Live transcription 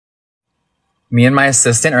Me and my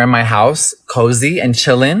assistant are in my house, cozy and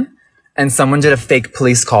chilling, and someone did a fake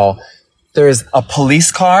police call. There's a police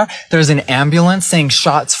car. There's an ambulance saying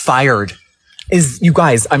shots fired. You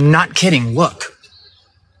guys, I'm not kidding. Look.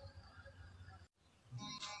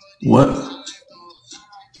 What?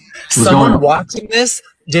 Someone watching this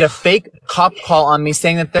did a fake cop call on me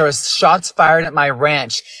saying that there was shots fired at my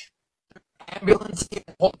ranch. Ambulance, the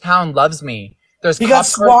whole town loves me. He got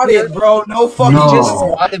swatted, bro. No fucking. He just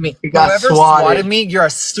swatted me. Whoever swatted me, you're a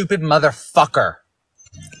stupid motherfucker.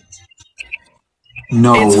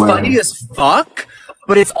 No way. It's funny as fuck,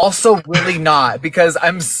 but it's also really not because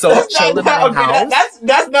I'm so chill in my house.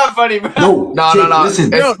 That's not funny, bro. No.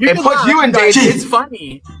 Listen, it puts you in danger. It's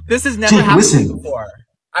funny. This has never happened before.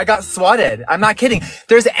 I got swatted. I'm not kidding.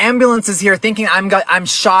 There's ambulances here thinking I'm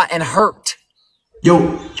shot and hurt.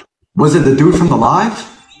 Yo, was it the dude from the live?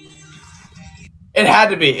 It had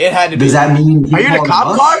to be. Does that mean? Are you in a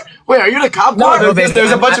cop car? Wait, are you in a cop car? No,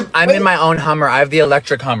 there's a bunch of. I'm in my own Hummer. I have the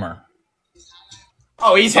electric Hummer.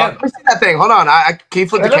 Oh, he's him. Let me see that thing. Hold on. Can you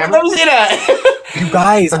flip the camera? Let me see that. You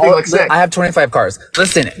guys, I have 25 cars.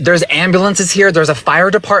 Listen, there's ambulances here. There's a fire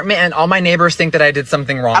department, and all my neighbors think that I did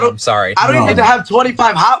something wrong. I'm sorry. I don't even need to have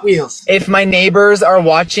 25 Hot Wheels. If my neighbors are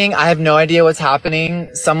watching, I have no idea what's happening.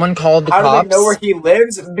 Someone called the cops. How do they know where he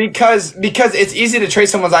lives? Because it's easy to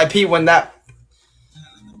trace someone's IP when that.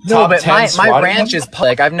 No, but my ranch is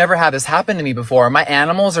public. I've never had this happen to me before. My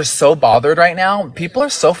animals are so bothered right now. People are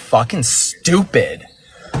so fucking stupid.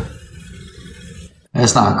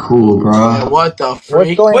 That's not cool, bro. What the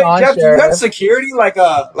freak? Wait, Jeff, you got security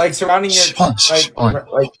like surrounding your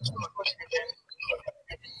like.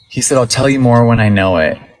 He said, "I'll tell you more when I know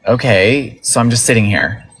it." Okay, so I'm just sitting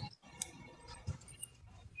here.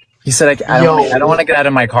 He said, "I don't want to get out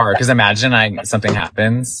of my car because imagine something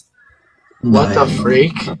happens." What the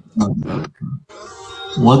freak?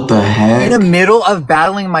 What the heck? In the middle of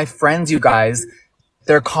battling my friends, you guys.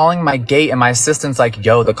 They're calling my gate and my assistant's like,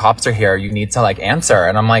 yo, the cops are here. You need to like answer.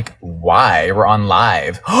 And I'm like, why? We're on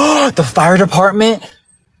live. The fire department,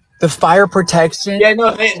 the fire protection. Yeah,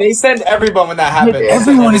 no, they send everyone when that happens.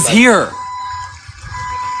 Everyone is here.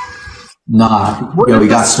 Nah, yo, we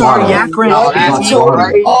got swatted.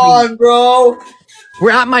 On, bro.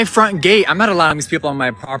 We're at my front gate. I'm not allowing these people on my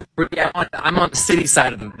property. I'm on the city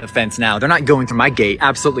side of the fence now. They're not going through my gate.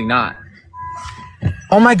 Absolutely not.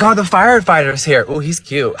 Oh my God, the firefighter's here. Oh, he's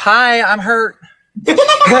cute. Hi, I'm hurt. I'm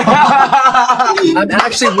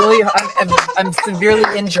actually I'm severely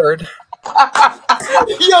injured. Yo,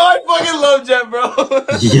 I fucking love Jeff, bro.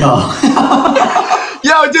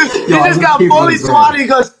 Yo, dude, he just got fully swatted. He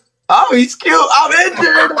goes, oh, he's cute. I'm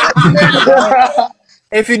injured.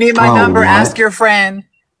 If you need my number, ask your friend.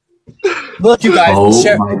 Look, you guys,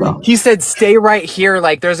 he said, stay right here.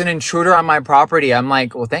 Like, there's an intruder on my property. I'm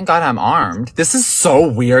like, well, thank God I'm armed. This is so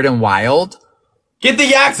weird and wild. Get the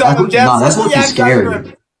yaks on him, Jeff. No, that's looking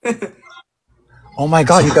scary. Oh my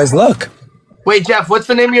God, you guys, look. Wait, Jeff, what's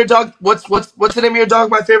the name of your dog? What's the name of your dog?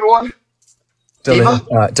 My favorite one?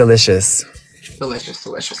 Delicious.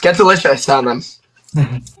 Delicious. Get Delicious on them.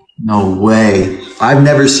 No way. I've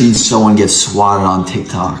never seen someone get swatted on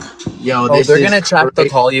TikTok. Yo, they're gonna track the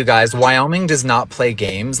call, you guys. Wyoming does not play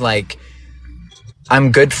games. Like,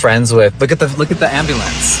 I'm good friends with. Look at the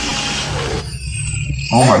ambulance.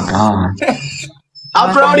 Oh my God.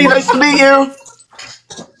 I'm Brody. Nice to meet you.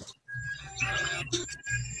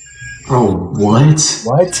 Bro, what?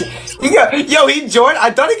 What? He joined.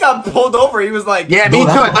 I thought he got pulled over. He was like, yeah, me too.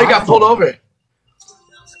 I thought he got pulled over.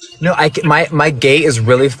 No, my gate is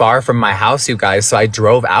really far from my house, you guys. So I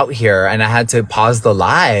drove out here and I had to pause the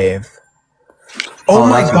live. Oh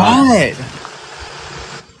my God.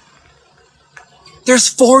 There's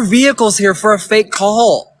 4 vehicles here for a fake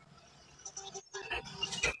call.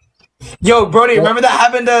 Yo, Brody, remember that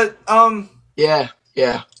happened to Yeah.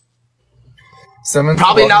 Someone's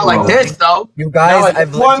probably not like this though. You guys,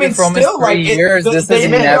 I've lived here for almost 3 years. This has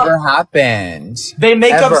never happened. They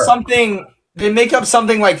make up something. They make up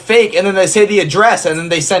something like fake, and then they say the address, and then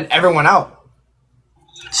they send everyone out.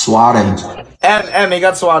 Swatted. And he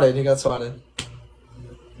got swatted.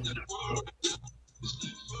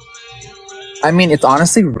 I mean, it's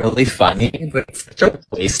honestly really funny, but it's such a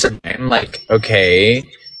waste of time. Like, okay.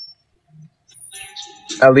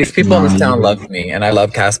 At least people in this town love me, and I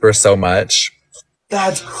love Casper so much.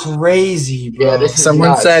 That's crazy, bro. Yeah, this is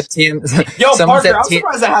someone said team. Yo, Parker, I'm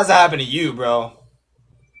surprised that hasn't happened to you, bro.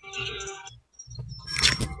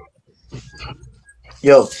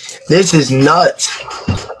 Yo, this is nuts.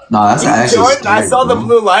 No, that's actually scary, I saw the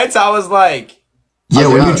blue lights. I was like, yeah,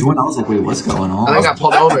 when you joined, I was like, wait, what's going on? I got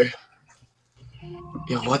pulled over.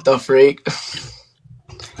 Yo, what the freak?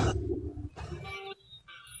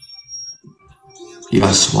 You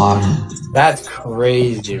got swatted. That's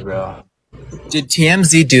crazy, bro. Did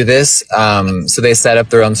TMZ do this? So they set up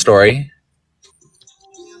their own story?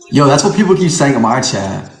 Yo, that's what people keep saying in my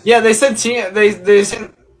chat. Yeah, they said they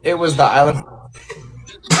said it was the island.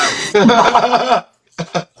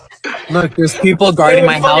 Look, there's people guarding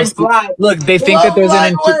my house. Look, they think that there's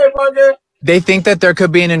an they think that there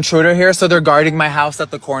could be an intruder here, so they're guarding my house at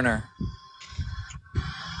the corner.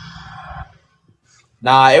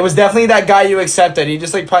 Nah, it was definitely that guy you accepted. He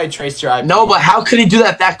just like probably traced your IP. No, but how could he do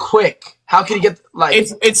that quick? How could he get like?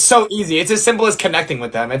 It's so easy. It's as simple as connecting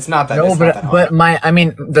with them. It's not that. No, it's not that hard. but I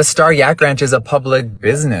mean, the Star Yak Ranch is a public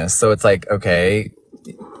business, so it's like, okay.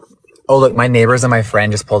 Oh, look, my neighbors and my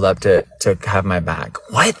friend just pulled up to have my back.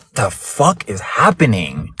 What the fuck is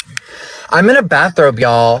happening? I'm in a bathrobe,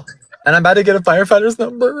 y'all, and I'm about to get a firefighter's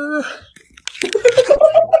number.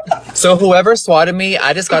 So whoever swatted me,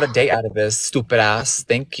 I just got a date out of this, stupid ass.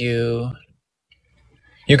 Thank you.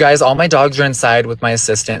 You guys, all my dogs are inside with my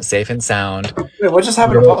assistant, safe and sound. Wait, what just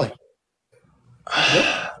happened to Polly?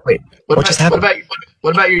 Wait, what just happened?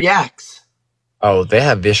 What about your yaks? Oh, they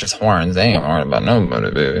have vicious horns. They ain't worried about nobody,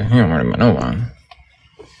 baby. They ain't worried about no one.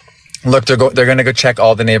 Look, they're gonna go check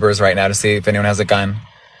all the neighbors right now to see if anyone has a gun.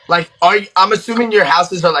 Like, I'm assuming your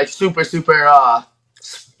houses are like super.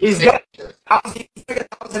 He's got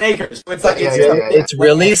 1,000 acres. It's like It's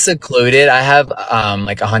really secluded. I have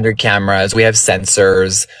like 100 cameras. We have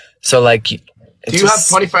sensors. So like, do you have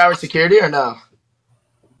 24-hour security or no?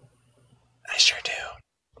 I sure do.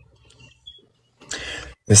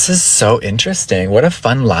 This is so interesting. What a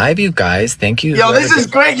fun live, you guys. Thank you. Yo, this is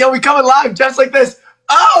great. Yo, we coming live just like this.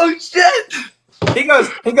 Oh shit! He goes.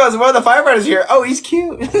 One of the firefighters here. Oh, he's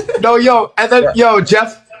cute. No, yo, and then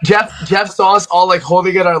Jeff saw us all like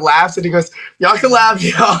holding in our laughs, and he goes, "Y'all can laugh,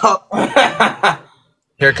 y'all."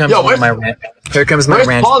 Here comes my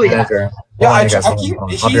ranch manager. Yeah, I'll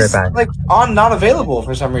be right back. Like on not available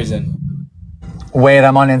for some reason. Wait,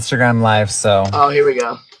 I'm on Instagram live, so. Oh, here we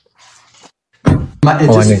go.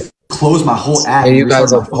 It just closed my whole app. Hey, you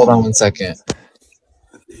guys, hold on 1 second.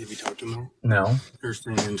 Have you talked to them? No. They're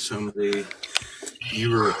saying somebody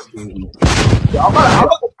you were. I'm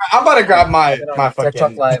about to grab my fucking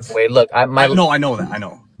TikTok live. Wait, look, I know that. I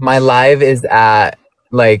know. My live is at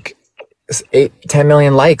like 10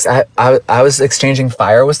 million likes. I was exchanging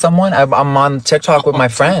fire with someone. I'm on TikTok with my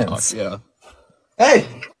friends. Yeah. Hey,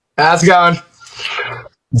 how's it going?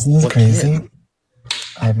 Isn't this crazy?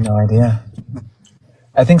 I have no idea.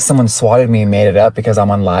 I think someone swatted me and made it up because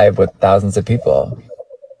I'm on live with thousands of people.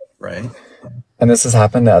 Right. And this has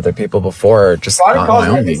happened to other people before. Just on my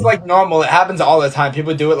own. It's like normal. It happens all the time.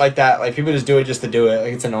 People do it like that. Like people just do it just to do it.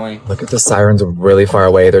 Like it's annoying. Look at the sirens really far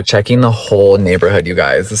away. They're checking the whole neighborhood, you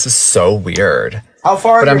guys. This is so weird. How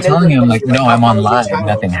far? But I'm telling you, I'm like, no, I'm on live.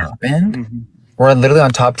 Nothing happened. Mm-hmm. We're literally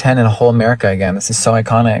on top 10 in a whole America again. This is so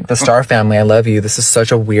iconic. The Star family, I love you. This is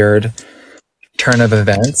such a weird turn of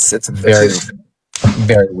events. It's very,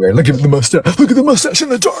 very weird. Look at the mustache. Look at the mustache in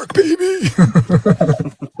the dark, baby.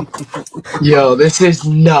 Yo, this is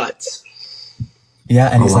nuts. Yeah,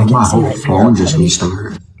 and he's like, my whole phone just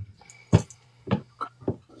restarted.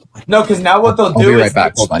 No, because now what they'll do be is right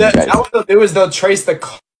back. Hold on, you guys. now what they'll do is they'll trace the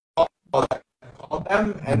call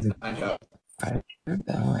them and find out.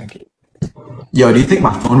 Yo, do you think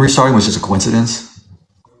my phone restarting was just a coincidence?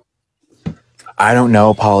 I don't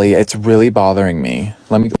know, Polly. It's really bothering me.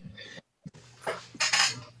 Let me.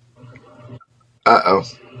 Uh-oh.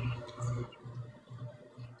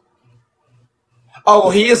 Oh,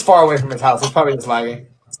 well, he is far away from his house. It's probably just lagging.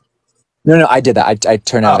 No, I did that. I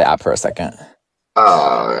turned out the app for a second.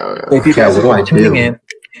 If you guys are tuning in,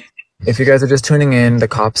 if you guys are just tuning in, the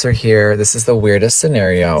cops are here. This is the weirdest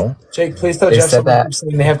scenario. Jake, please tell Jeff that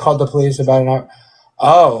they have called the police about an hour.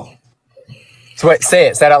 Oh. So wait, say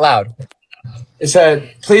it. Say it out loud. It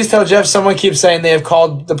said, please tell Jeff someone keeps saying they have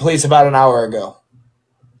called the police about an hour ago.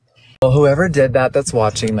 Well, whoever did that that's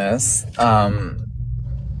watching this, that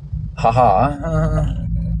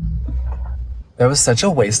was such a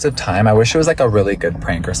waste of time. I wish it was like a really good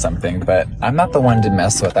prank or something, but I'm not the one to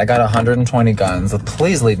mess with. I got 120 guns.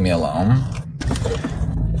 Please leave me alone.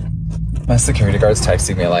 My security guard's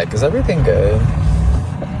texting me like, is everything good?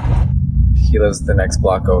 He lives the next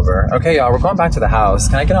block over. Okay, y'all, we're going back to the house.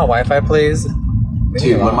 Can I get on Wi-Fi, please?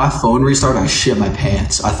 Dude, when my phone restarted, I shit my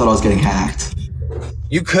pants. I thought I was getting hacked.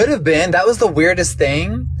 You could have been. That was the weirdest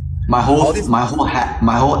thing. My whole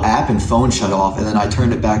app and phone shut off, and then I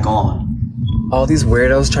turned it back on. All these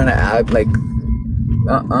weirdos trying to add like,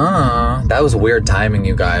 that was weird timing,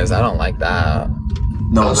 you guys. I don't like that.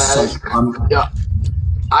 No, yeah.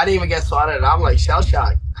 I didn't even get swatted. I'm like shell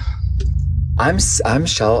shocked. I'm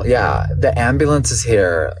Shell. Yeah, the ambulance is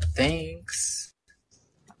here. Thanks.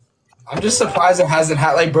 I'm just surprised it hasn't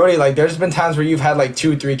had like Brody. Like, there's been times where you've had like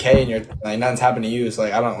 2-3K and you're like nothing's happened to you. So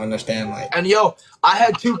like, I don't understand. Like, And yo, I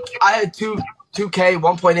had 2K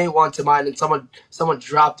 1.81 to mine, and someone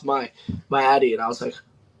dropped my Addy, and I was like,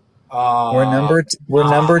 We're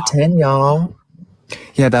number 10, y'all.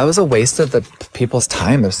 Yeah, that was a waste of the people's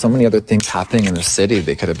time. There's so many other things happening in the city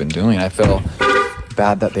they could have been doing. I feel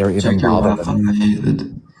bad that they were even Check your bothered.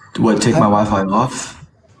 Wi-Fi. What, take my Wi-Fi off?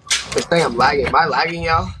 this thing I'm lagging. Am I lagging,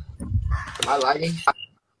 y'all? Am I lagging?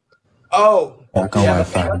 oh, Back on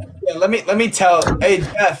Wi-Fi. yeah. Let me tell. Hey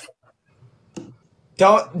Jeff,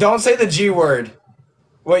 don't say the G word.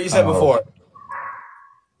 What you said before.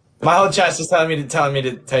 My whole chat's just telling me to tell you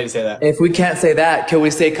to say that. If we can't say that, can we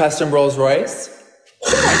say custom Rolls Royce?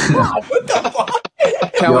 What the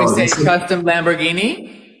fuck? Can Yo, we say this is- custom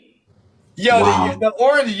Lamborghini? Yo, Wow. the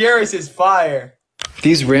orange Yaris is fire.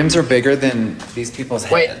 These rims are bigger than these people's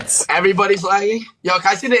Wait, heads. everybody's lagging? Yo,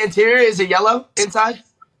 can I see the interior? Is it yellow inside?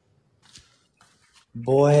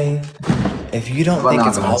 Boy, if you don't think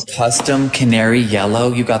it's all Bananas. custom canary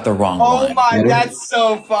yellow, you got the wrong Oh one. my, that's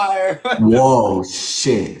so fire. Whoa,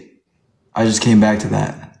 shit. I just came back to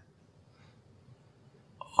that.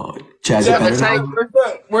 Oh, Chaz, Jeff, better it's now?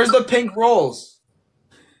 like, where's the pink rolls?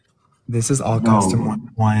 This is all No.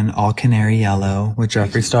 custom one, all canary yellow with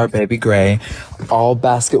Jeffree Star baby gray, all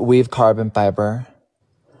basket weave carbon fiber.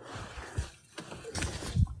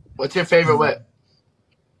 What's your favorite whip?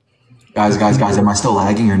 Guys, am I still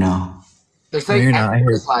lagging or no? They're saying you're not. I hear-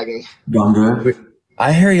 everyone's lagging. I'm good.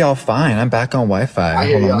 I hear y'all fine. I'm back on Wi-Fi. I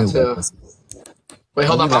hear Hold on, y'all let me too. look this. Wait,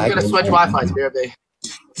 hold up. I'm gonna switch Wi-Fi to BRB.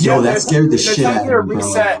 Yo, that scared the They're shit telling out you to of me, bro.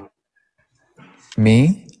 reset.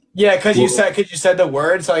 Me? Yeah, because you said the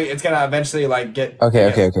word, so like, it's gonna eventually like get.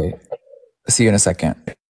 Okay. See you in a second.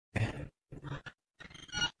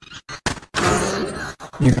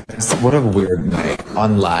 You guys, what a weird night.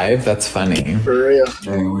 On live? That's funny. For real.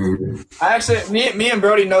 Very weird. I actually, me and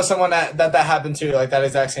Brody know someone that happened to, like that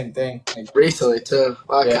exact same thing. Like, Recently, too.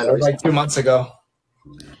 Well, yeah, kind it of was like 2 months ago.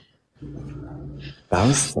 That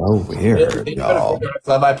was so weird, y'all.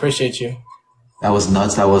 Love, I appreciate you. That was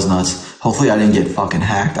nuts. Hopefully I didn't get fucking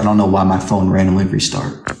hacked. I don't know why my phone randomly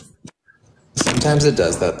restart. Sometimes it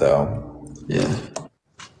does that though. Yeah.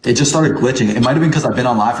 It just started glitching. It might have been because I've been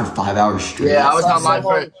on live for 5 hours straight. Yeah, I was on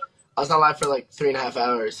live for like 3.5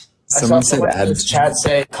 hours. Someone said someone in add. this chat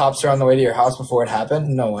say cops are on the way to your house before it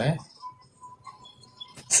happened. No way.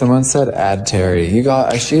 Someone said add Terry. You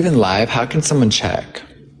got? Is she even live? How can someone check?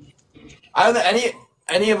 I don't know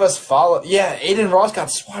any of us follow. Yeah, Aiden Ross got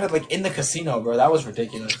swatted like in the casino, bro. That was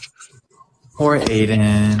ridiculous. Poor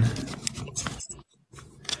Aiden.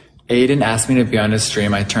 Aiden asked me to be on his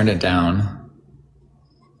stream. I turned it down.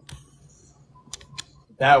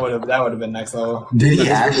 That would have been next level. Did he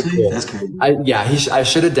actually? That's crazy. I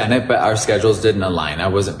should have done it, but our schedules didn't align. I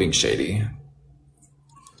wasn't being shady.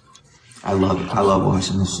 I love it. I love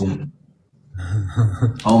watching this shit.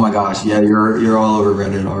 Oh my gosh. Yeah, you're all over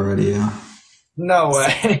Reddit already, yeah. No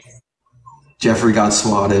way. Jeffree got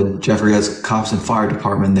swatted. Jeffree has cops and fire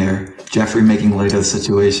department there. Jeffree making light of the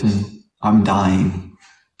situation. I'm dying.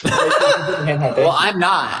 Well, I'm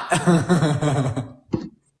not.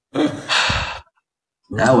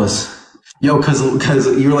 That was, yo, cause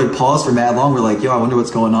you were like paused for mad long. We're like, yo, I wonder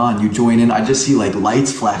what's going on. You join in. I just see like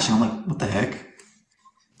lights flashing. I'm like, what the heck?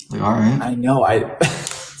 Like, all right. I know. I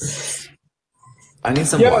need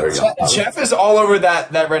some Yeah, water. y'all. Jeff is all over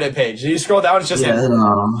that Reddit page. You scroll down, it's just Yeah, him.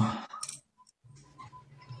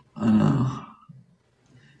 I know.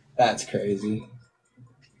 That's crazy.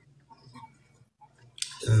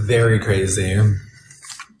 Very crazy.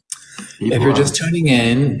 People If you're are- just tuning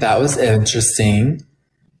in, that was interesting.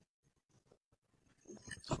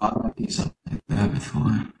 I've seen something like that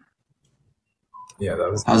before. Yeah,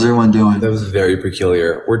 that was How's everyone doing? very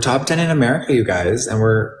peculiar. We're top 10 in America, you guys, and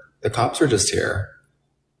the cops are just here.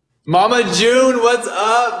 Mama June, what's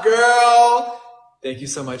up, girl? Thank you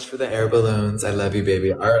so much for the air balloons. I love you,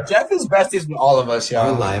 baby. Our Jeff is besties with all of us,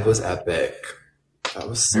 y'all. live was epic. That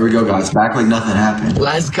was Here we go, guys. Back like nothing happened.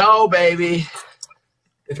 Let's go, baby.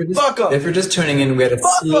 if you're Fuck 'em. if you're just tuning in, we had a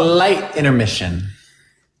slight intermission.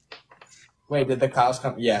 Wait, did the cops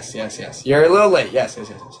come? Yes. You're a little late. Yes.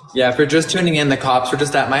 Yeah, if you're just tuning in, the cops were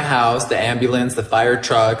just at my house, the ambulance, the fire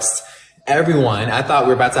trucks, everyone. I thought we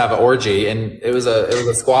were about to have an orgy, and it was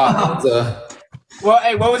a squad. It was Well,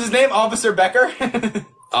 hey, what was his name? Officer Becker?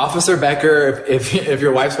 Officer Becker, if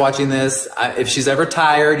your wife's watching this, if she's ever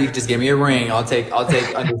tired, you can just give me a ring. I'll take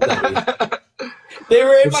understudy. They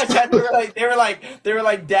were in my chat. They were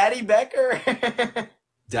like, Daddy Becker.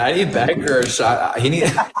 Daddy Becker shot. He need.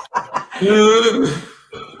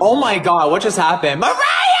 Oh my God! What just happened, Mariah?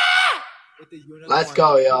 Let's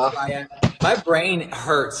go, y'all. My brain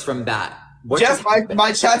hurts from that. Jeff,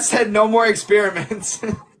 my chat said no more experiments.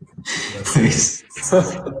 Please.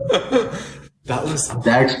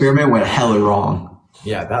 That experiment went hella wrong.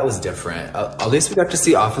 Yeah, that was different. At least we got to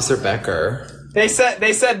see Officer Becker. They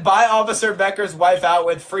said buy Officer Becker's wife out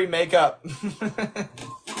with free makeup.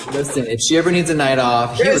 Listen, if she ever needs a night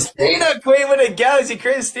off, Christina, Queen with a Galaxy.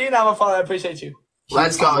 Christina, I'm a follow. I appreciate you.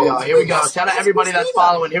 Let's go, y'all. Here we go. Shout out everybody that's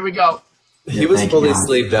following. Here we go. He was fully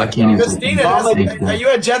sleeved up. Christina, are you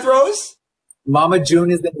at Jethro's? Mama June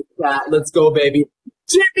is in the chat. Let's go, baby.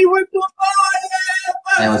 Jimmy with the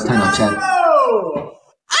fire! Hey, let's turn on chat.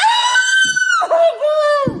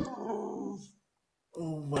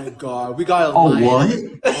 Oh my God, we got a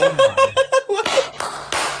lion. What?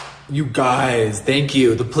 You guys, thank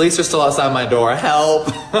you. The police are still outside my door. Help!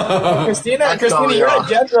 Christina, you're at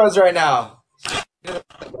Jethro's right now.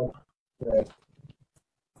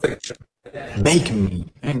 Make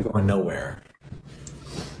me. I ain't going nowhere.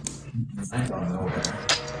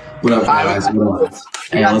 What up, guys? What up?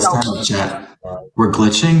 Hey, let's turn on chat. We're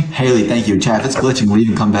glitching? Haley, thank you. Chat, if it's glitching, we'll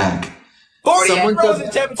even come back. Someone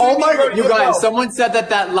said, oh my God, you guys, someone said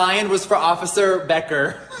that lion was for Officer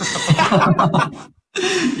Becker.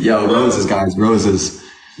 Yo, roses, guys, roses.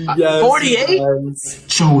 Yes, 48?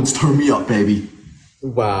 Jones, turn me up, baby.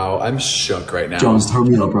 Wow, I'm shook right now. Jones, turn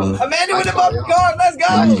me up, brother. Amanda with the popcorn, let's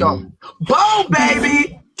go. Boom,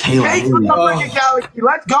 baby. Taylor, Chase from the freaking Galaxy.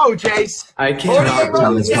 Let's go, Chase. I cannot.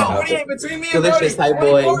 48 between me and Delicious, hi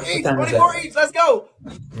boy. 24 each, let's go.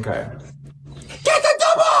 Okay. Get the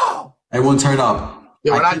double! Everyone turn up.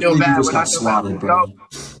 Yeah, we're not doing bad. We're not doing bad. Swatted, bro.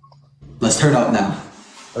 Let's turn up now.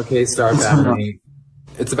 Okay, Star family.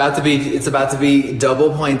 It's about to be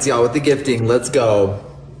double points, y'all, with the gifting. Let's go.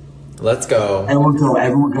 Let's go. Everyone go.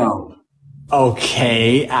 Everyone go.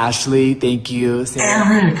 Okay, Ashley, thank you.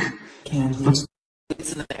 Eric.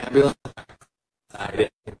 It's in the ambulance.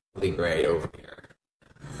 It's really great over here.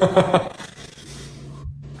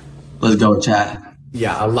 Let's go, chat.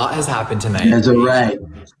 Yeah, a lot has happened tonight. That's all right.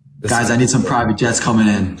 Guys, I need some private jets coming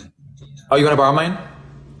in. Oh, you want to borrow mine?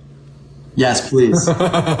 Yes, please.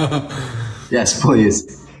 Yes,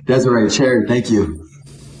 please. Desiree, Cherry, thank you.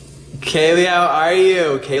 Kayla, how are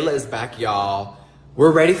you? Kayla is back, y'all.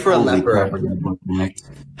 We're ready for a leopard.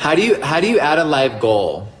 How do you add a live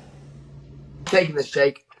goal? Taking the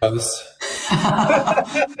shake.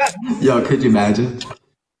 Yo, could you imagine?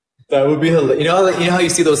 That would be hilarious. You know how you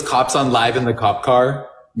see those cops on live in the cop car?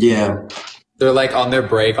 Yeah. They're like on their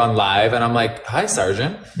break on live, and I'm like, "Hi,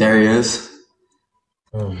 Sergeant." There he is.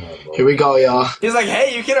 Oh my Lord. Here we go, y'all. He's like,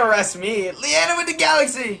 hey, you can arrest me. Leanna with the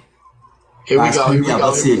Galaxy. Here we go. Here we go.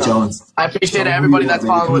 Let's see it, Jones. I appreciate everybody that's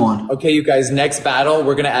following. Come on. Okay, you guys, next battle,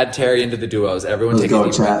 we're going to add Terry into the duos. Everyone Let's take go, a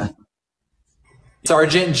deep breath. chat.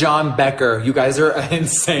 Sergeant John Becker, you guys are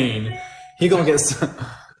insane. He gonna get...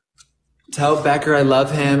 Tell Becker I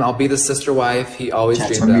love him. I'll be the sister wife he always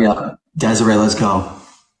dreamed of. Desiree, let's go.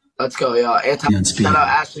 Let's go, y'all. Shout out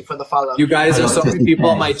Ashley for the follow. You guys, there's so many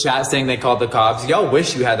people in my chat saying they called the cops. Y'all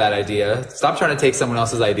wish you had that idea. Stop trying to take someone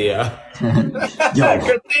else's idea. Yo.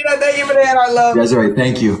 Christina, thank you for that. I love. Desiree,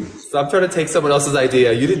 thank you. Stop trying to take someone else's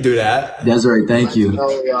idea. You didn't do that. Desiree, thank you.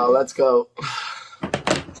 Oh, y'all. Let's go.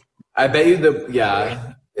 I bet you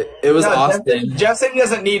it was Austin. Jeff said he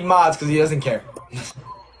doesn't need mods because he doesn't care.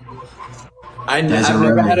 I've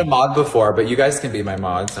never had a mod before, but you guys can be my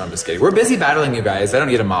mods. No, I'm just kidding. We're busy battling, you guys. I don't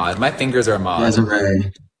need a mod. My fingers are a mod.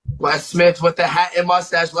 Desiree. Wes Smith with the hat and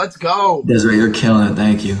mustache. Let's go. Desiree, you're killing it.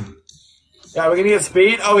 Thank you. Yeah, we're gonna get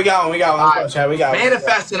speed. Oh, we got one. Let's go, Chad. We got one.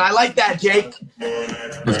 Manifesting. I like that, Jake.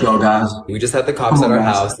 Let's go, guys. We just had the cops at our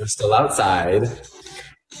house. They're still outside.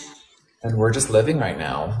 And we're just living right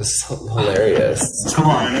now. This is hilarious. Come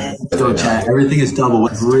on. Let's go, chat. Everything is double.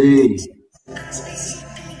 Breathe.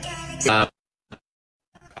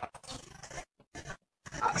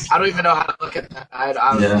 I don't even know how to look at that.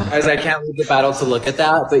 Guys, I can't leave the battle to look at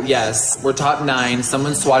that, but yes, we're top 9.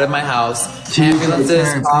 Someone swatted my house. Ambulances,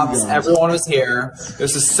 cops, everyone was here.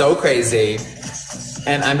 This is so crazy.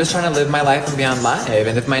 And I'm just trying to live my life and be on live.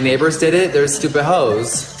 And if my neighbors did it, they're stupid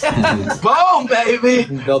hoes. Boom, baby.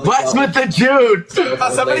 What's with the Jude?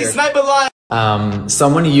 Somebody snipe a line.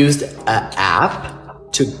 Someone used an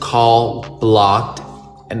app to call blocked,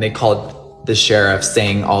 and they called the sheriff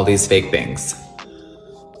saying all these fake things.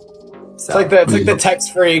 So It's like the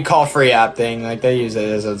text-free, call-free app thing. Like they use it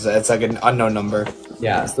as it's like an unknown number.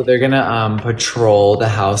 yeah, so they're gonna patrol the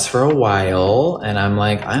house for a while, and I'm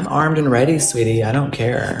like, I'm armed and ready, sweetie. I don't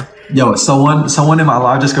care. Yo, someone in my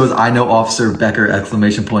live just goes, "I know Officer Becker!"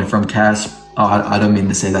 Exclamation point from Cass. Oh, I don't mean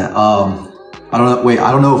to say that. I don't know. Wait,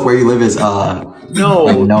 I don't know if where you live is No.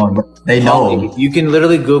 like known, but they know him. You can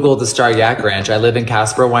literally Google the Star Yak Ranch. I live in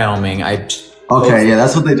Casper, Wyoming. Okay, yeah,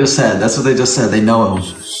 that's what they just said. They know him.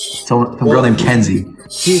 Some girl named Kenzie.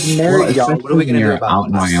 He's married, y'all. What are we gonna do about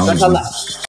it?